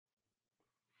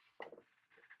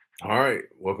All right,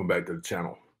 welcome back to the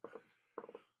channel.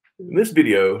 In this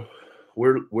video,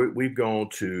 we've gone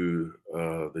to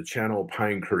the channel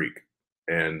Pine Creek,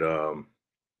 and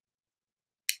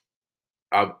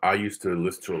I used to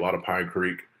listen to a lot of Pine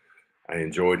Creek. I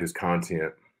enjoyed his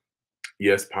content.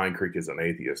 Yes, Pine Creek is an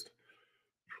atheist,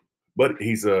 but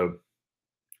he's a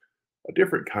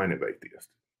different kind of atheist.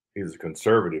 He's a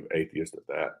conservative atheist at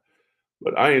that,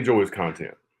 but I enjoy his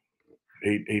content.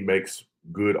 He makes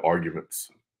good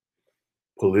arguments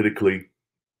politically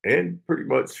and pretty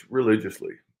much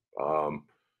religiously. Um,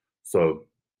 so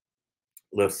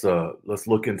let's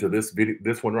look into this video.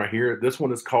 This one right here. This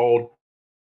one is called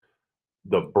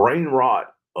 "The Brain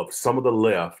Rot of Some of the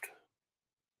Left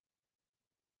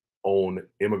on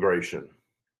Immigration."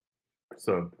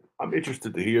 So I'm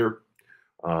interested to hear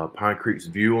Pine Creek's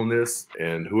view on this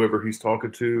and whoever he's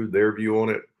talking to, their view on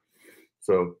it.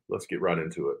 So let's get right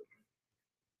into it.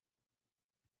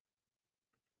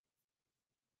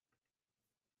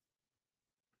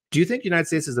 Do you think the United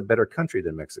States is a better country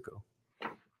than Mexico?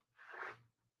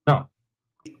 No.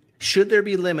 Should there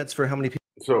be limits for how many people?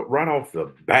 So right off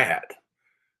the bat,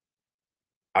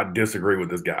 I disagree with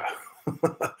this guy.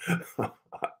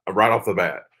 Right off the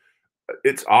bat,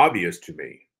 it's obvious to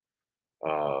me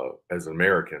as an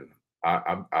American.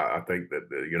 I think that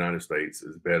the United States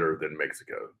is better than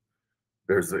Mexico.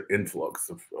 There's an influx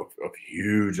of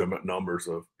huge numbers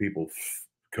of people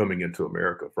coming into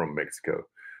America from Mexico.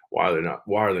 Why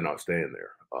are they not staying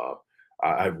there?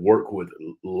 I've worked with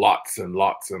lots and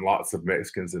lots and lots of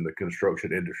Mexicans in the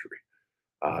construction industry.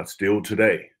 Still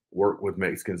today, work with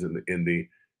Mexicans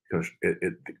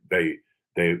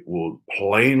they will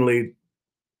blatantly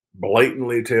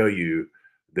tell you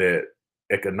that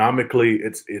economically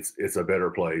it's a better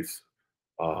place.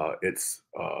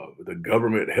 The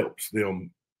government helps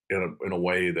them in a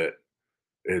way that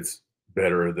it's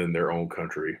better than their own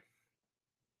country.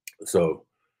 So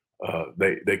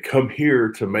they come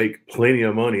here to make plenty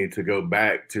of money to go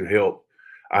back to help.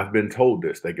 I've been told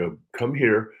this. They come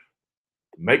here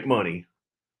to make money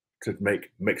to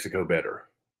make Mexico better.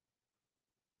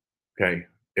 Okay.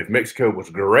 If Mexico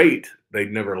was great,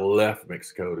 they'd never left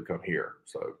Mexico to come here.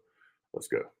 So let's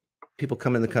go. People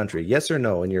come in the country, yes or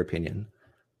no, in your opinion?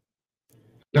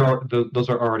 Those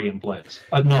are already in place.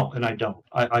 No, and I don't.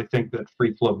 I think that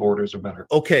free flow borders are better.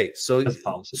 Okay, so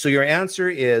your answer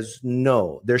is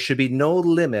no. There should be no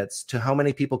limits to how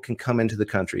many people can come into the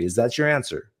country. Is that your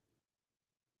answer?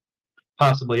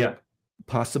 Possibly, yeah.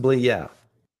 Possibly, yeah.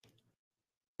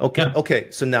 Okay, yeah. Okay.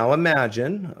 So now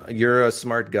imagine you're a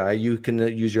smart guy. You can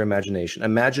use your imagination.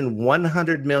 Imagine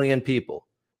 100 million people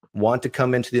want to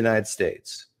come into the United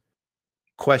States.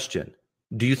 Question.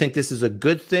 Do you think this is a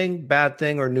good thing, bad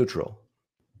thing, or neutral?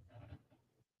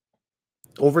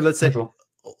 Over, let's say, neutral.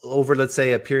 Over, let's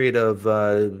say, a period of,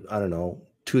 I don't know,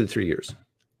 2 to 3 years.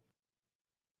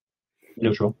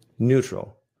 Neutral.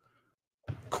 Neutral.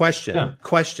 Question. Yeah.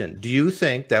 Question. Do you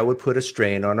think that would put a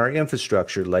strain on our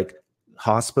infrastructure, like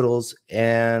hospitals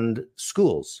and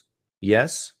schools?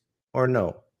 Yes or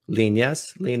no? Lean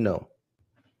yes, lean no.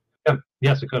 Yeah.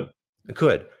 Yes, it could. It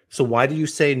could. So why do you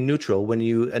say neutral when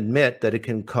you admit that it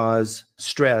can cause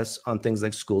stress on things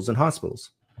like schools and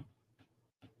hospitals?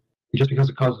 Just because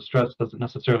it causes stress doesn't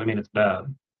necessarily mean it's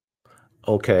bad.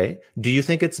 Okay. Do you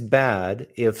think it's bad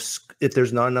if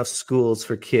there's not enough schools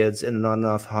for kids and not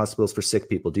enough hospitals for sick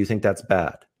people? Do you think that's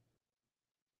bad?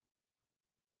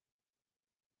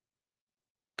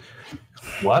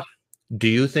 What? Do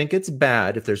you think it's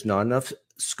bad if there's not enough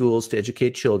schools to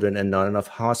educate children and not enough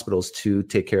hospitals to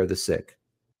take care of the sick?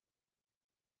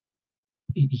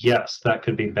 Yes, that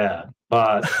could be bad,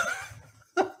 but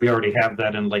we already have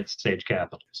that in late stage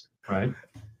capitals, right?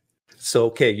 So,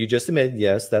 okay, you just admitted,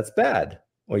 yes, that's bad.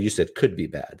 Or you said could be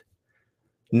bad.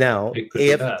 Now,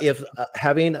 if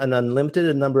having an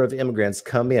unlimited number of immigrants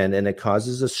come in and it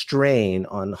causes a strain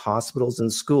on hospitals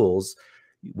and schools,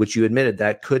 which you admitted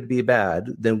that could be bad,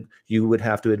 then you would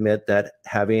have to admit that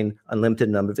having unlimited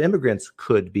number of immigrants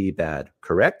could be bad,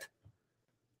 correct?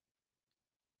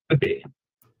 Could be.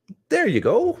 There you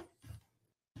go.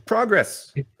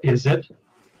 Progress. Is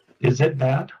it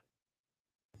bad?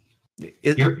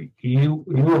 You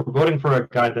were voting for a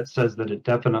guy that says that it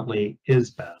definitely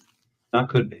is bad. Not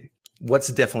could be. What's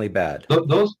definitely bad?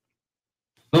 So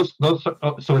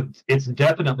it's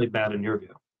definitely bad in your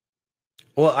view.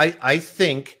 Well, I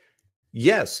think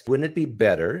yes. Wouldn't it be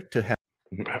better to have?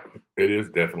 It is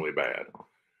definitely bad.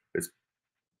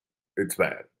 It's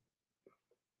bad.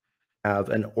 Have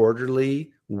an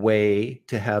orderly way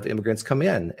to have immigrants come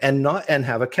in and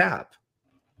have a cap.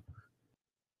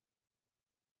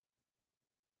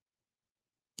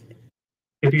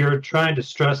 if you're trying to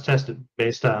stress test it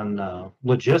based on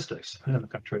logistics in the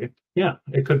country, yeah,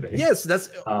 it could be. Yes,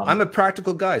 I'm a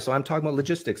practical guy, so I'm talking about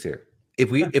logistics here. If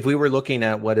we were looking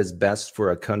at what is best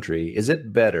for a country, is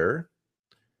it better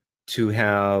to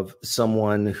have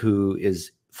someone who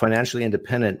is financially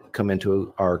independent come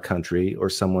into our country, or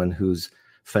someone who's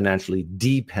financially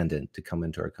dependent to come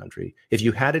into our country? If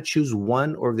you had to choose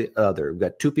one or the other, we've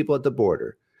got two people at the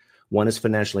border. One is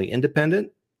financially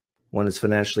independent. One is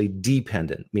financially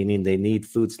dependent, meaning they need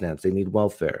food stamps, they need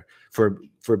welfare for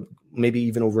maybe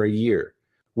even over a year.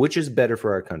 Which is better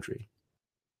for our country?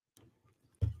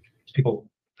 People,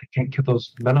 they can't get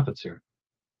those benefits here.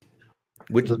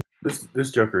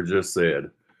 This joker just said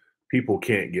people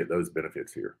can't get those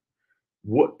benefits here.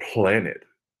 What planet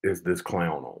is this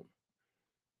clown on?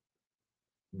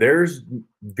 There's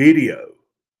video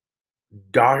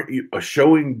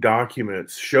showing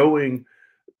documents showing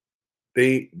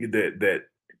that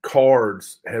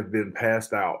cards have been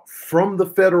passed out from the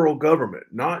federal government,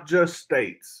 not just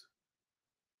states,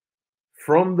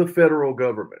 from the federal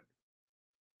government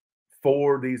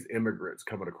for these immigrants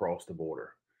coming across the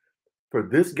border. For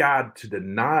this guy to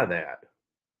deny that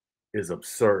is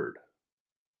absurd.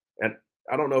 And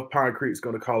I don't know if PineCreeks is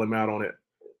going to call him out on it.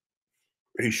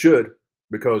 He should,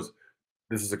 because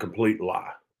this is a complete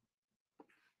lie.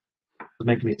 Doesn't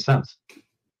make any sense.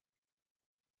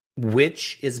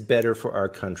 Which is better for our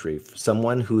country?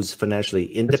 Someone who's financially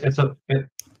independent.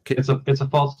 It's a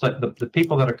false. The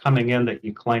people that are coming in that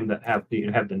you claim that have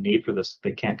the need for this,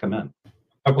 they can't come in.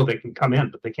 Well, they can come in,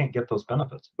 but they can't get those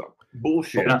benefits.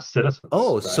 Bullshit. They're not citizens.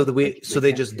 Oh, right? So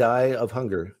they just die of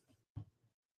hunger.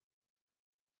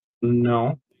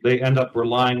 No, they end up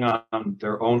relying on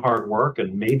their own hard work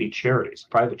and maybe charities,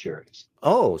 private charities.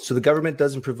 Oh, so the government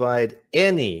doesn't provide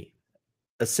any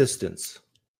assistance.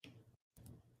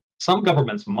 Some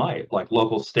governments might, like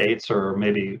local states or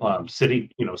maybe city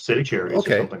charities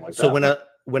or something like that. So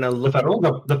the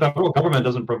federal government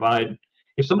doesn't provide.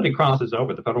 If somebody crosses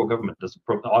over, the federal government doesn't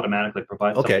automatically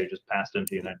provide somebody who just passed into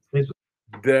the United States.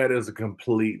 That is a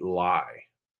complete lie.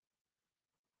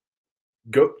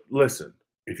 Go listen.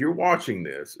 If you're watching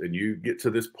this and you get to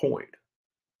this point,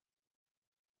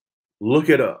 look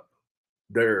it up.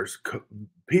 There's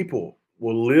people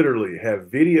will literally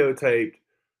have videotaped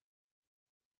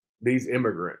these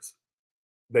immigrants.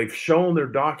 They've shown their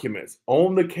documents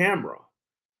on the camera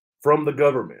from the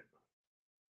government.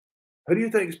 Who do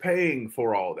you think is paying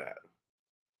for all that?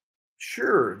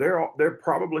 Sure, there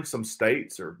probably some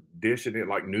states are dishing in,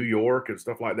 like New York and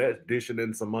stuff like that, dishing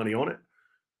in some money on it.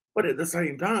 But at the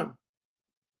same time,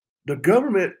 the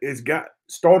government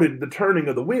started the turning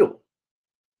of the wheel.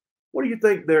 What do you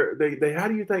think how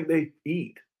do you think they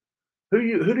eat?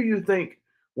 Who do you think,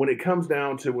 when it comes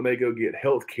down to when they go get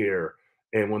health care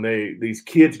and when these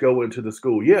kids go into the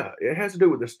school, yeah, it has to do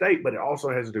with the state, but it also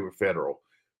has to do with federal.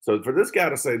 So for this guy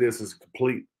to say this is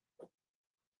complete,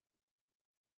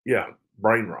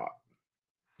 brain rot.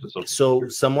 So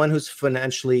someone who's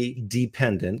financially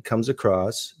dependent comes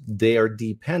across, they are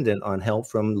dependent on help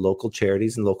from local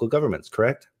charities and local governments,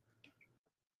 correct?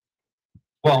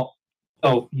 Well,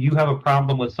 you have a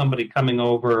problem with somebody coming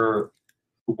over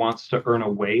who wants to earn a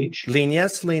wage? Lean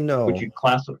yes, lean no. Would you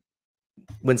classify?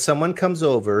 When someone comes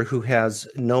over who has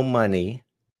no money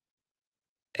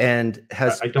and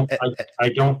has, I don't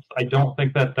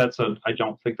think that's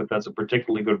a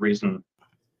particularly good reason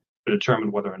to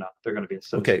determine whether or not they're going to be a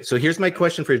citizen. Okay, so here's my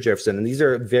question for you, Jefferson, and these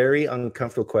are very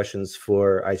uncomfortable questions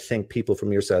for, I think, people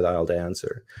from your side of the aisle to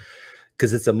answer,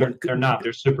 because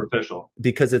they're superficial,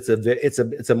 because it's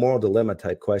a moral dilemma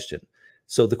type question.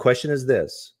 So the question is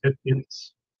this: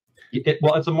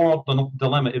 it's a moral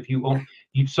dilemma. If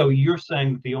so you're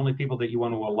saying the only people that you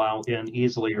want to allow in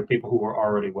easily are people who are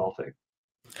already wealthy.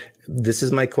 This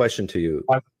is my question to you.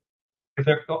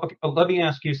 Let me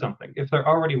ask you something. If they're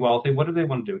already wealthy, what do they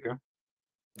want to do here?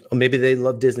 Or maybe they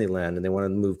love Disneyland and they want to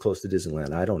move close to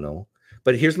Disneyland. I don't know.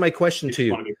 But here's my question to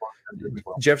you,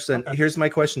 Jefferson. Okay. Here's my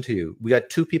question to you. We got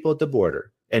two people at the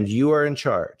border, and you are in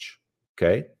charge,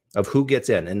 okay, of who gets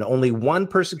in, and only one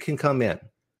person can come in.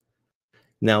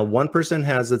 Now, one person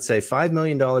has, let's say, $5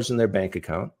 million in their bank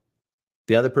account.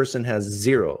 The other person has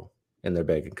 $0 in their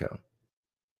bank account.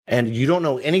 And you don't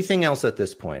know anything else at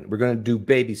this point. We're going to do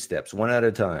baby steps, one at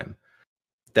a time.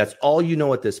 That's all you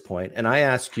know at this point. And I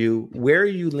ask you, where are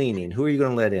you leaning? Who are you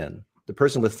going to let in? The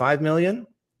person with 5 million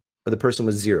or the person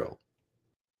with 0?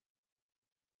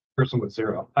 Person with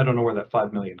 0. I don't know where that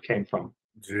 5 million came from.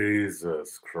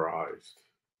 Jesus Christ.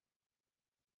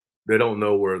 They don't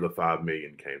know where the 5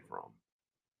 million came from.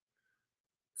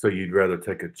 So you'd rather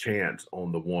take a chance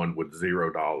on the one with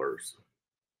 $0.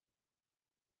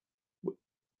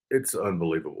 it's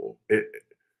unbelievable.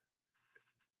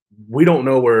 We don't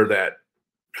know where that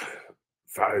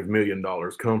 $5 million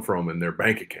come from in their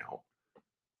bank account.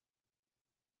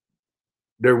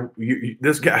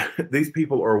 These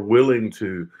people are willing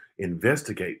to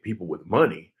investigate people with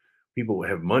money. People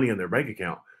have money in their bank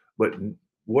account, but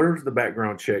where's the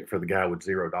background check for the guy with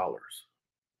 $0?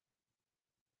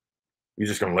 You're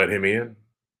just gonna let him in?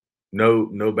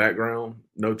 No background,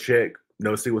 no check,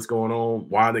 no see what's going on.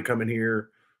 Why are they coming here?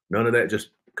 None of that. Just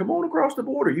come on across the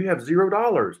border. You have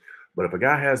 $0. But if a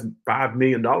guy has $5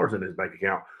 million in his bank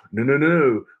account,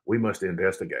 no, we must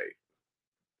investigate.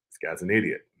 This guy's an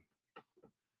idiot.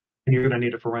 And you're going to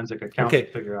need a forensic accountant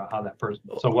to figure out how that person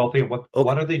is so wealthy and what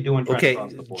are they doing trying to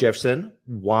cross the border? Jefferson,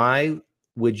 why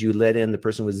would you let in the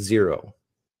person with $0?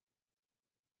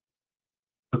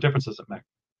 What difference does it make?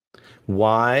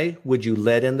 Why would you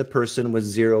let in the person with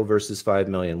 $0 versus 5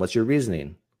 million? What's your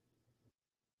reasoning?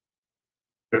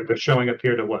 They're showing up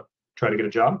here to what? Try to get a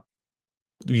job?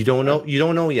 You don't know. You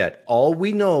don't know yet. All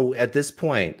we know at this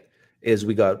point is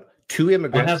we got 2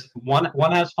 immigrants. One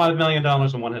has $5 million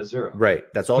and one has $0. Right.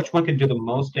 That's all. Which one can do the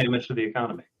most damage to the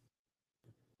economy?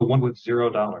 The one with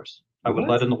 $0. I would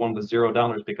let in the one with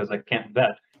 $0 because I can't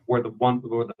vet where the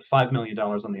 $5 million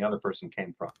on the other person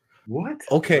came from. What?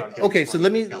 Okay. Okay. So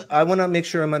I want to make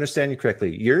sure I'm understanding you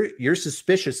correctly. You're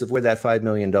suspicious of where that $5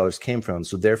 million came from.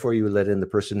 So therefore you would let in the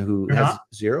person who has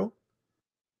 $0?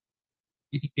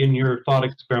 In your thought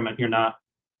experiment, you're not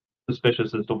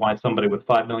suspicious as to why somebody with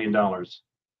 $5 million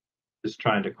is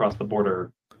trying to cross the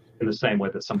border in the same way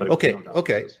that somebody with $0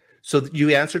 okay. is. So you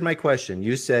answered my question.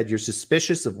 You said you're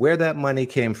suspicious of where that money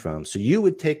came from. So you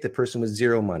would take the person with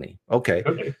 $0 money. Okay.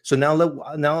 So now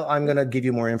I'm going to give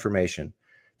you more information.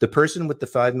 The person with the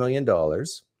 $5 million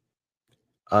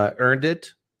earned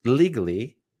it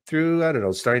legally through, I don't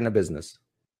know, starting a business.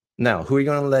 Now, who are you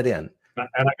going to let in?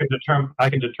 And I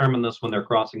can determine this when they're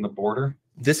crossing the border.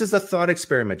 This is a thought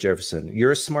experiment, Jefferson.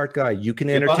 You're a smart guy. You can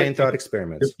entertain thought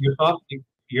experiments.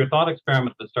 Your thought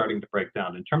experiment is starting to break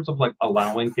down in terms of like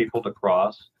allowing people to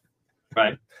cross,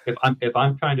 right? If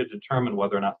I'm trying to determine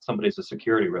whether or not somebody's a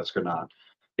security risk or not,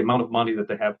 the amount of money that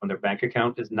they have on their bank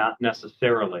account is not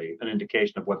necessarily an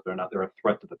indication of whether or not they're a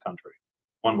threat to the country,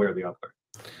 one way or the other.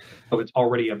 So it's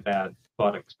already a bad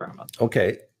thought experiment.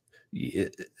 Okay.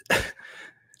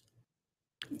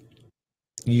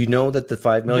 You know that the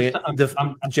 5 million,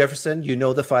 Jefferson, you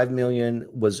know the 5 million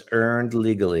was earned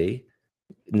legally.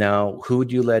 Now, who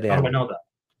would you let in? How do I know that?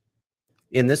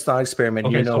 In this thought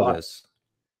experiment, you know this.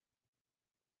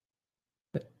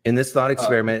 In this thought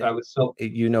experiment,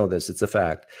 you know this. It's a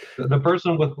fact. The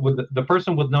person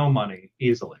with no money,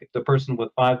 easily. The person with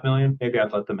 5 million, maybe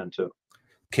I'd let them in too.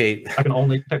 Okay. I can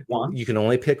only pick one. You can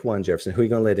only pick one, Jefferson. Who are you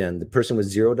going to let in? The person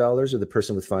with $0 or the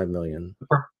person with 5 million?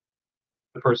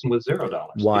 The person with $0.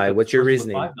 Why? What's your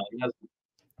reasoning?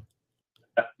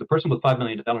 The person with $5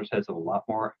 million has a lot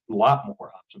more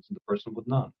options than the person with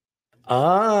none.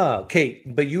 Okay.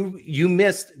 But you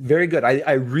missed. Very good.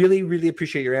 I really, really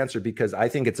appreciate your answer because I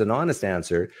think it's an honest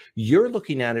answer. You're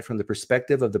looking at it from the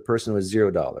perspective of the person with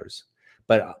 $0.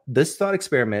 But this thought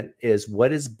experiment is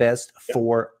what is best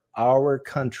for our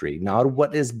country, not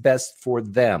what is best for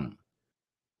them.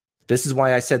 This is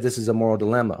why I said this is a moral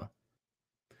dilemma.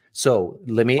 So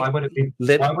let me. Why would it be?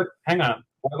 Hang on.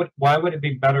 Why would it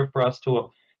be better for us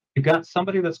to? You got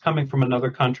somebody that's coming from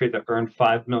another country that earned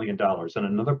 $5 million, and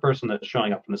another person that's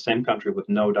showing up from the same country with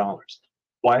no dollars.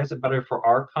 Why is it better for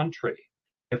our country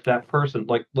if that person,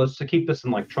 like, let's keep this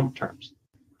in like Trump terms?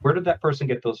 Where did that person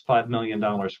get those $5 million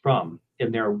from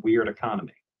in their weird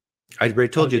economy? I already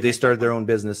told you they started their own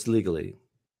business legally,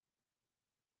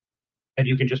 and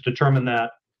you can just determine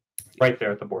that right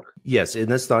there at the border. Yes, in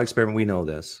this thought experiment, we know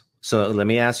this. So let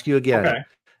me ask you again. Okay.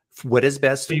 What is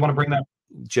best? So you want to bring that,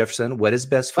 Jefferson? What is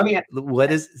best for?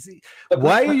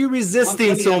 Why are you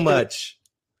resisting so much?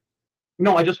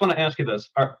 No, I just want to ask you this: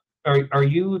 Are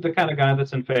you the kind of guy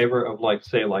that's in favor of, like,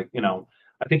 say, like, you know,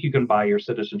 I think you can buy your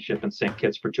citizenship in St.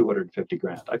 Kitts for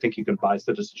 $250,000. I think you can buy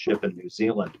citizenship in New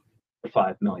Zealand for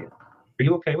 $5 million. Are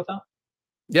you okay with that?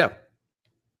 Yeah.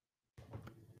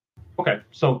 Okay,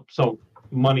 so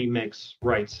money makes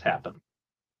rights happen.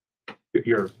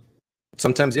 You're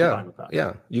sometimes, yeah,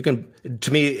 you can.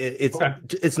 To me,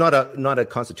 it's not a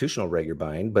constitutional right you're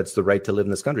buying, but it's the right to live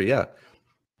in this country. Yeah,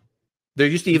 there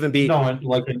used to even be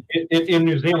like in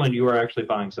New Zealand, you are actually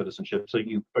buying citizenship, so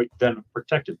you are then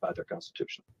protected by their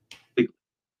constitution.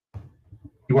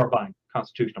 You are buying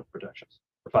constitutional protections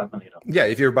for $5 million. Yeah,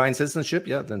 if you're buying citizenship,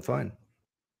 yeah, then fine.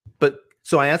 But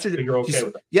so I answered. So you're okay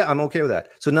with that? Yeah, I'm okay with that.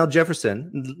 So now,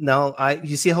 Jefferson,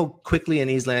 you see how quickly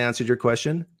and easily I answered your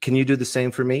question? Can you do the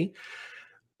same for me?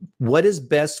 What is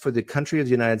best for the country of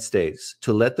the United States?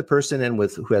 To let the person in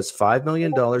with who has $5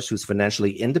 million, who's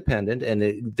financially independent,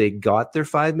 and they got their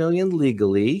 $5 million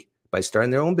legally by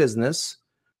starting their own business,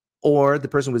 or the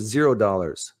person with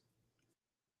 $0?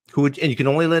 And you can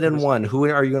only let in one. Who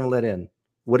are you going to let in?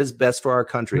 What is best for our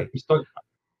country?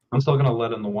 I'm still going to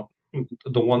let in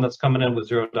the one that's coming in with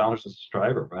 $0 is a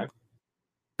striver, right?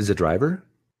 Is a driver?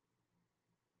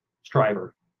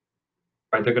 Striver.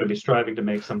 Right, they're going to be striving to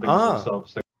make something of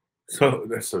themselves. So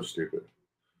that's so stupid.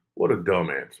 What a dumb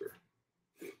answer.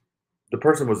 The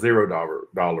person with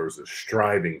 $0 is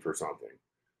striving for something.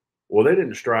 Well, they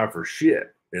didn't strive for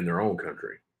shit in their own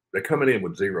country. They're coming in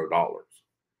with $0.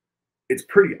 It's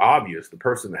pretty obvious the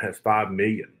person that has 5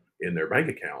 million in their bank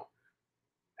account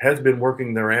has been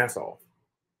working their ass off,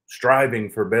 striving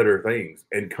for better things,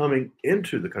 and coming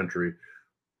into the country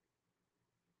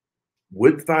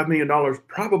with $5 million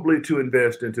probably to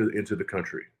invest into the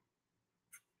country.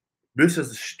 This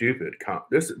is stupid.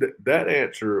 That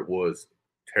answer was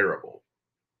terrible.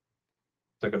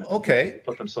 They're going to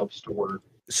put themselves to work.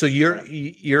 So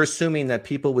you're assuming that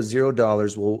people with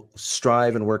 $0 will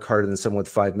strive and work harder than someone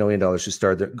with $5 million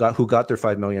who got their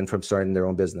 $5 million from starting their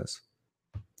own business.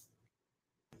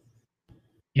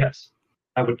 Yes,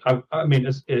 I would. I mean,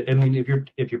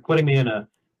 if you're putting me in a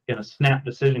snap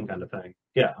decision kind of thing,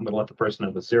 yeah, I'm going to let the person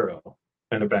in with $0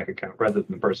 in their bank account rather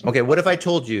than the person. Okay, what if I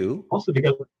told you? Also,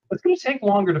 because it's going to take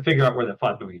longer to figure out where that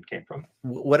 $5 million came from.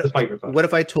 What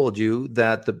if I told you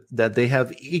that that they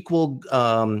have equal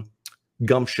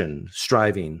gumption,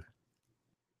 striving?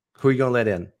 Who are you going to let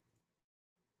in?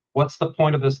 What's the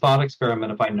point of this thought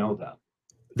experiment if I know that?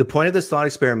 The point of this thought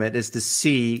experiment is to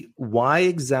see why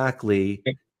exactly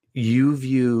you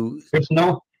view. There's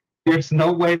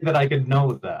no way that I could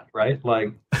know that, right?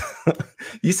 Like,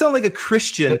 you sound like a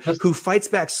Christian who fights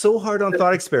back so hard on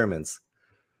thought experiments.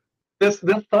 This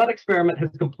thought experiment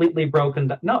has completely broken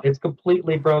down. No, it's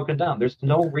completely broken down. There's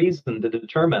no reason to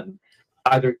determine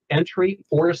either entry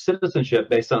or citizenship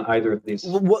based on either of these.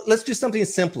 Well, let's do something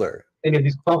simpler. Any of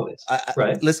these qualities,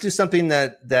 right? Let's do something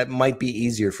that might be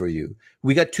easier for you.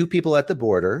 We got two people at the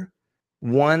border.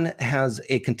 One has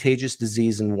a contagious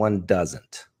disease and one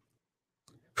doesn't.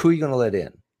 Who are you going to let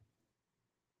in?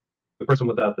 The person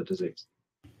without the disease.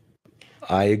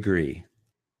 I agree.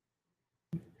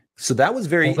 So that was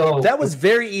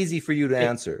very easy for you to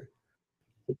answer.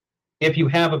 If you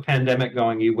have a pandemic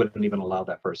going, you wouldn't even allow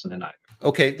that person in either.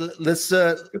 Okay, let's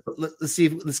see.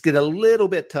 Let's get a little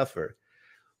bit tougher.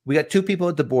 We got two people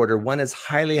at the border. One is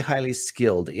highly, highly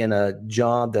skilled in a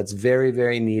job that's very,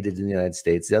 very needed in the United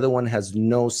States. The other one has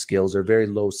no skills or very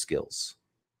low skills.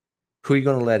 Who are you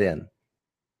going to let in?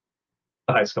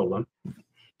 The high skilled one.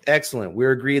 Excellent.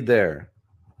 We're agreed there.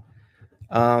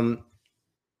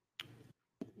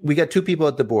 We got two people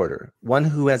at the border. One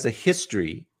who has a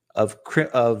history of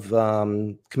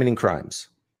committing crimes.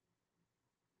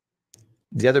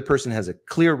 The other person has a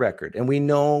clear record, and we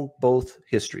know both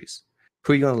histories.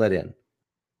 Who are you going to let in?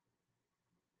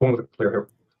 One with a clear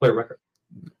record.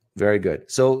 Very good.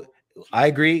 So I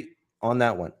agree on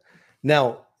that one.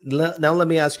 Now let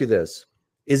me ask you this.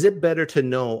 Is it better to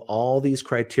know all these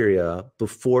criteria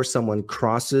before someone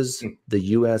crosses the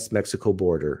U.S.-Mexico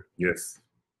border? Yes.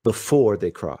 Before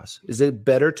they cross? Is it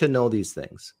better to know these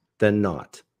things than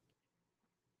not?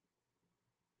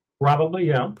 Probably,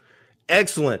 yeah.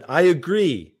 Excellent. I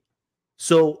agree.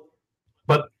 So,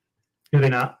 but do they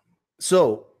not?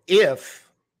 So if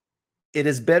it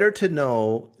is better to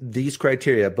know these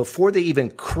criteria before they even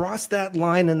cross that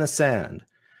line in the sand,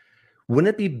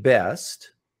 wouldn't it be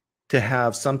best to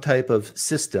have some type of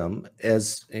system,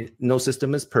 as no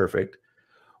system is perfect,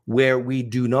 where we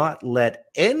do not let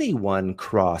anyone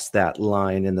cross that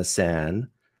line in the sand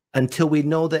until we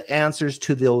know the answers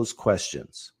to those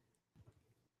questions?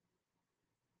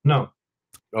 No.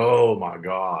 Oh my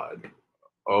God.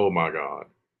 Oh my God.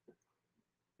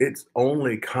 It's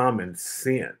only common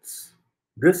sense.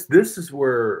 This is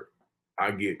where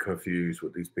I get confused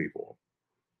with these people.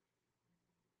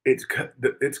 It's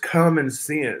common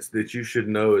sense that you should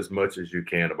know as much as you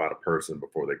can about a person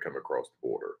before they come across the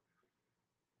border.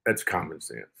 That's common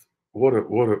sense. What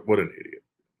an idiot.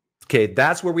 Okay,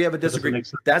 that's where we have a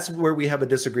disagreement. That's where we have a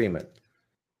disagreement.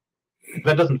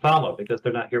 That doesn't follow because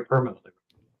they're not here permanently.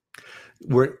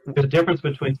 There's a difference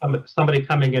between somebody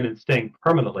coming in and staying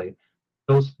permanently.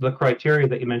 The criteria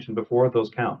that you mentioned before, those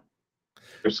count.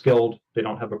 They're skilled, they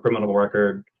don't have a criminal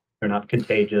record, they're not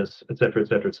contagious, et cetera, et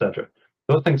cetera, et cetera.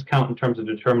 Those things count in terms of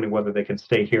determining whether they can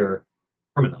stay here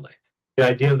permanently. The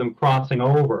idea of them crossing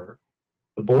over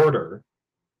the border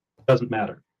doesn't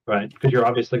matter. right? Because you're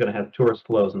obviously going to have tourist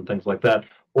flows and things like that,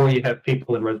 or you have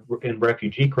people in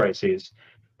refugee crises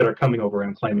that are coming over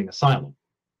and claiming asylum.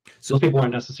 So those people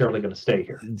aren't necessarily going to stay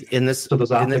here. So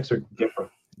those optics are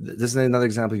different. This is another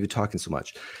example of you talking so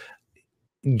much.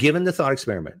 Given the thought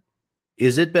experiment,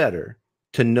 is it better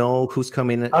to know who's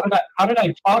coming in? How did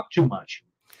I talk too much?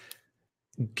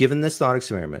 Given this thought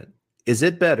experiment, is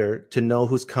it better to know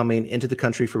who's coming into the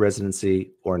country for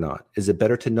residency or not? Is it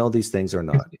better to know these things or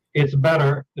not? It's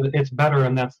better. It's better,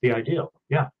 and that's the ideal.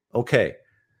 Yeah. Okay.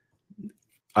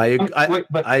 I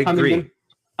agree.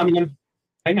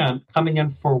 Hang on. Coming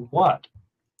in for what?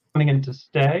 Coming in to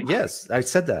stay? Yes, I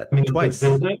said that twice.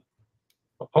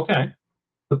 Okay.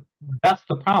 That's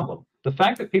the problem. The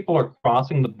fact that people are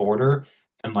crossing the border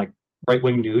and like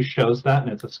right-wing news shows that,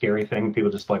 and it's a scary thing.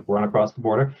 People just like run across the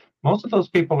border. Most of those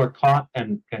people are caught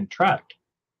and tracked.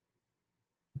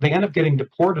 They end up getting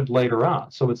deported later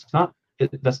on. So that's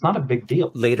not a big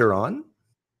deal. Later on?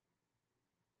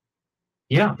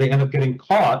 Yeah, they end up getting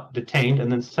caught, detained,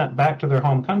 and then sent back to their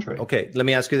home country. Okay, let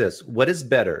me ask you this. What is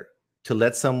better, to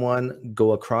let someone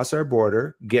go across our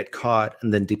border, get caught,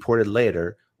 and then deported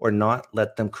later, or not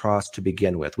let them cross to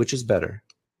begin with? Which is better?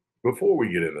 Before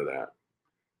we get into that,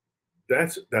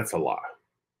 that's a lie.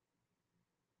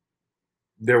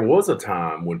 There was a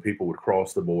time when people would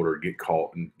cross the border, get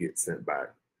caught, and get sent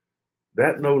back.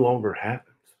 That no longer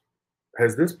happens.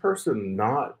 Has this person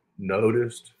not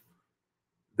noticed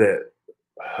that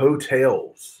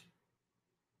hotels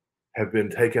have been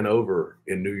taken over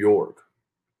in New York?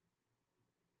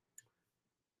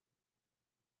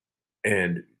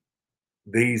 And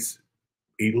these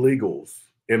illegals,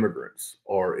 immigrants,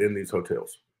 are in these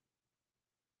hotels.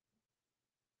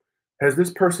 Has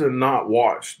this person not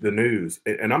watched the news?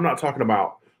 And I'm not talking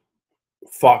about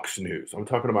Fox News. I'm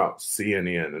talking about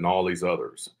CNN and all these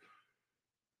others.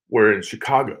 Where in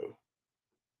Chicago,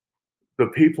 the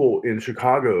people in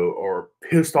Chicago are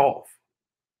pissed off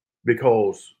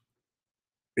because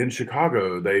in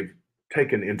Chicago, they've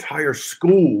taken entire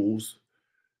schools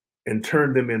and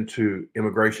turned them into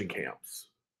immigration camps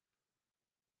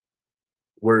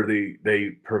where they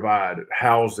provide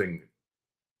housing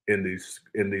in these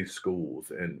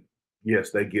schools. And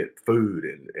yes, they get food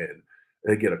and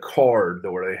they get a card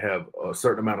where they have a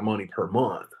certain amount of money per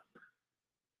month.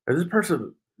 And this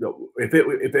person,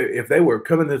 if they were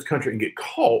coming to this country and get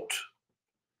caught,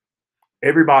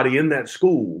 everybody in that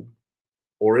school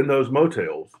or in those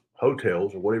motels,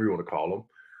 hotels, or whatever you want to call them,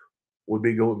 would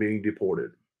be being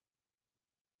deported.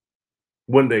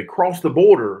 When they cross the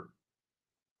border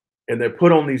and they're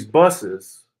put on these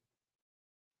buses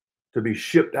to be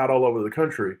shipped out all over the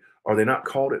country, are they not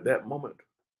caught at that moment?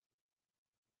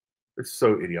 It's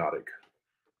so idiotic.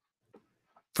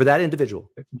 For that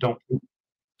individual.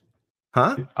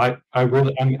 Huh? I'm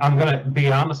going to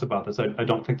be honest about this. I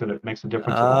don't think that it makes a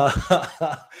difference at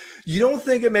all. You don't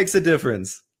think it makes a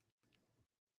difference?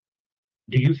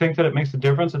 Do you think that it makes a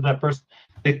difference if that person,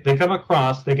 they come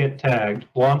across, they get tagged,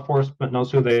 law enforcement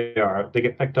knows who they are, they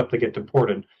get picked up, they get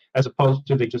deported, as opposed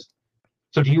to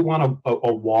so do you want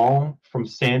a wall from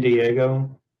San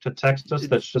Diego to Texas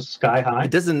that's just sky high?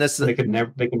 It doesn't necessarily.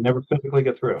 They can never physically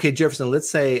get through. Okay, Jefferson, let's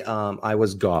say I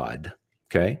was God,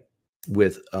 okay?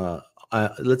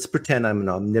 Let's pretend I'm an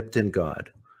omnipotent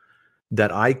God,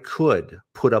 that I could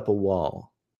put up a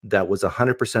wall that was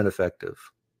 100% effective.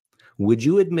 Would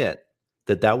you admit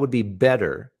that that would be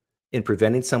better in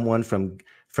preventing someone from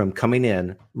coming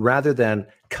in, rather than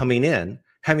coming in,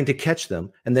 having to catch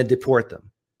them and then deport them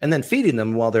and then feeding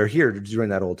them while they're here during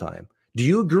that whole time? Do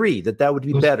you agree that that would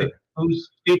be better? Who's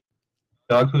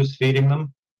feeding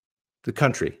them? The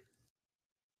country.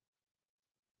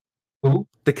 Who?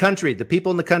 The country, the people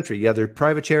in the country, either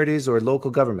private charities or local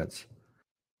governments.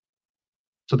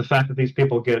 So the fact that these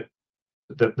people get,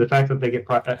 the fact that they get.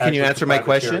 Can you answer my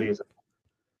question?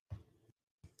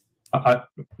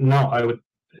 No, I would.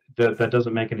 That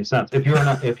doesn't make any sense. If you're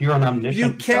an omniscient,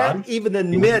 you can't even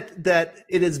admit that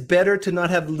it is better to not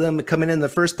have them come in the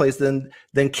first place than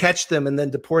catch them and then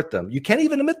deport them. You can't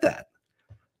even admit that.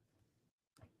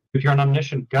 If you're an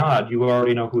omniscient God, you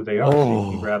already know who they are. So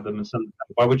you can grab them and send them.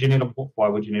 Why would you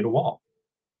need a wall?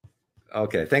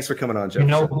 Okay, thanks for coming on, Jefferson.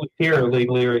 You know who's here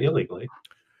legally or illegally.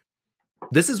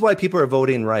 This is why people are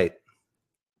voting right,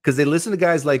 because they listen to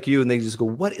guys like you and they just go,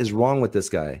 "What is wrong with this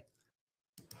guy?"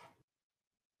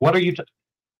 What are you?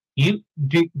 Do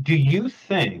you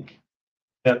think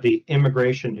that the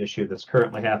immigration issue that's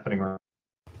currently happening around,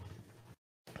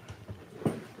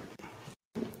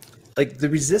 like the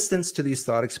resistance to these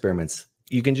thought experiments,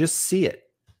 you can just see it,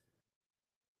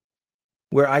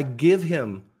 where I give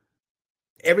him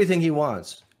everything he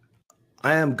wants.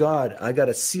 I am God. I got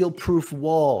a seal-proof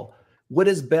wall. What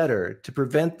is better, to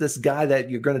prevent this guy that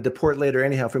you're going to deport later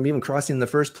anyhow from even crossing in the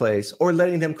first place, or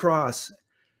letting him cross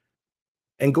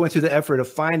and going through the effort of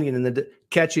finding and the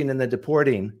catching and the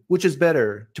deporting? Which is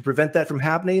better, to prevent that from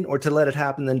happening or to let it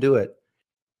happen then do it?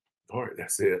 All right,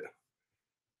 that's it.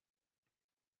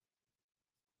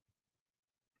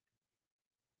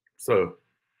 So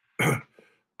I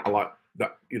like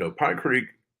that, you know, Pine Creek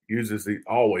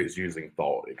always using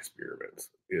thought experiments.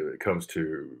 It comes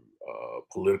to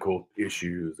political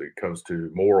issues, it comes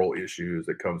to moral issues,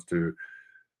 it comes to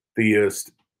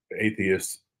theists,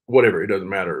 atheists, whatever. It doesn't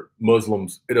matter.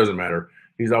 Muslims, it doesn't matter.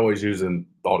 He's always using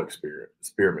thought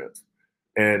experiments.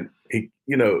 And he,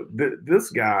 you know, this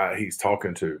guy he's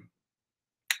talking to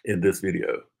in this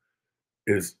video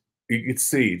is, you could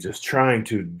see, just trying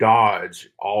to dodge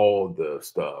all the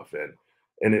stuff.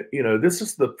 And it, you know, this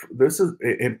is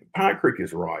and Pine Creek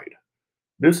is right.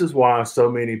 This is why so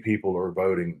many people are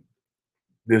voting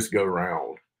this go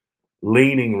round,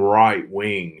 leaning right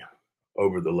wing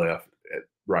over the left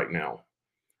right now,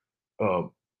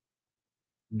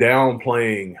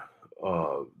 downplaying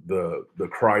the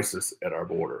crisis at our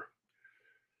border.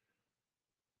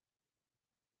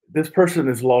 This person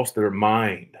has lost their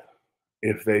mind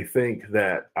if they think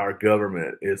that our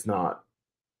government is not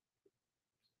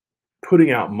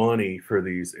putting out money for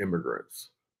these immigrants.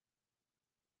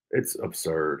 It's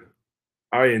absurd.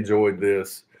 I enjoyed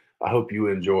this. I hope you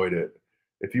enjoyed it.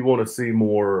 If you want to see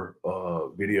more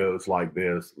videos like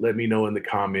this, let me know in the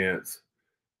comments.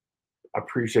 I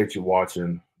appreciate you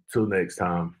watching. Till next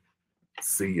time,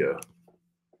 see ya.